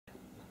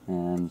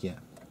Yeah.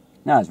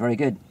 No, it's very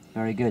good,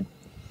 very good.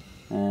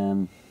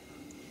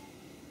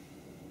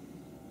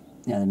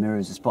 Yeah, the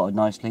mirrors are spotted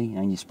nicely,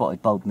 and you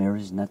spotted both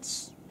mirrors, and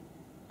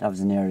that was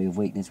an area of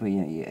weakness where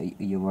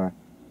you were,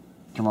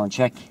 come on,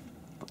 check.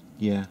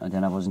 Yeah. And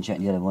then I wasn't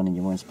checking the other one, and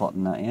you weren't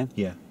spotting that, yeah?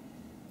 Yeah.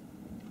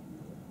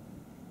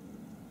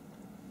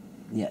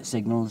 Yeah,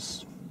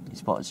 signals, you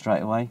spotted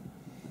straight away.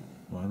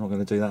 Well, I'm not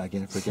going to do that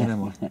again,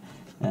 am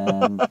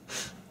I?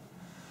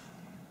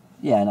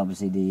 Yeah, and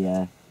obviously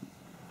the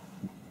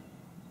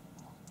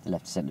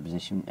left to centre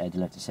position, the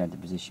left to centre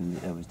position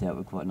was dealt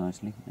with quite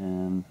nicely,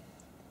 and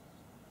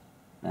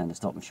the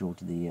stopping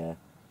short of the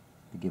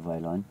giveaway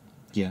line.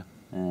 Yeah.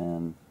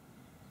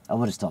 I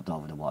would have stopped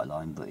over the white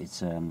line, but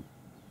it's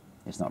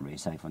not really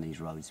safe on these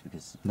roads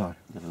because No.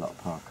 there's a lot of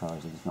parked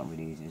cars and it's not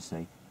really easy to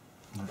see.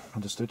 No,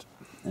 understood.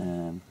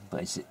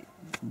 But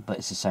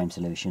it's the same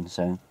solution,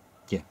 so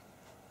Yeah.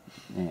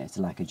 it's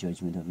a lack of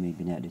judgment of me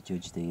being able to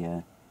judge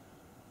the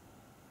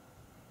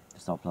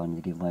stop line and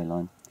the giveaway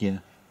line. Yeah.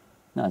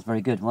 No, it's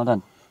very good. Well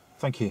done.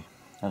 Thank you.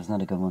 That was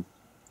another good one.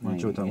 I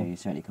enjoyed that one. You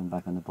certainly come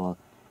back on the ball.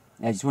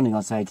 Just one thing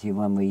I'll say to you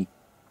when we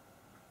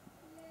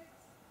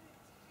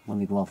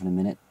go off in a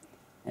minute,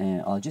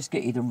 I'll just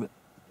get you to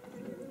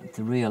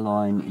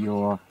realign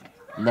your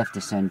left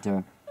to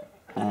centre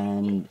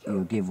and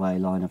your giveaway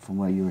line up from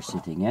where you were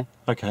sitting, yeah?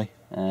 Okay.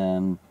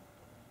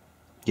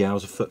 Yeah, I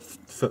was a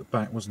foot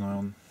back, wasn't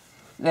I?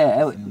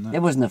 Yeah, it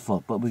wasn't a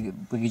foot, but we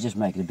could just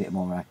make it a bit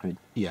more accurate.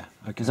 Yeah. Okay.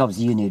 Because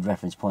obviously you need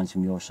reference points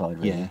from your side,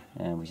 really,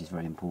 Yeah. which is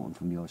very important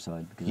from your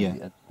side, because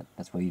Yeah.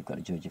 that's where you've got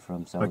to judge it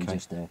from. So Okay.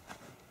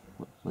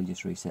 we'll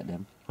just reset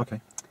them.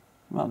 Okay.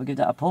 Right, we'll give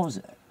that a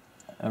pause.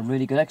 A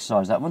really good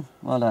exercise, that one.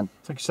 Well done.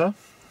 Thank you, sir.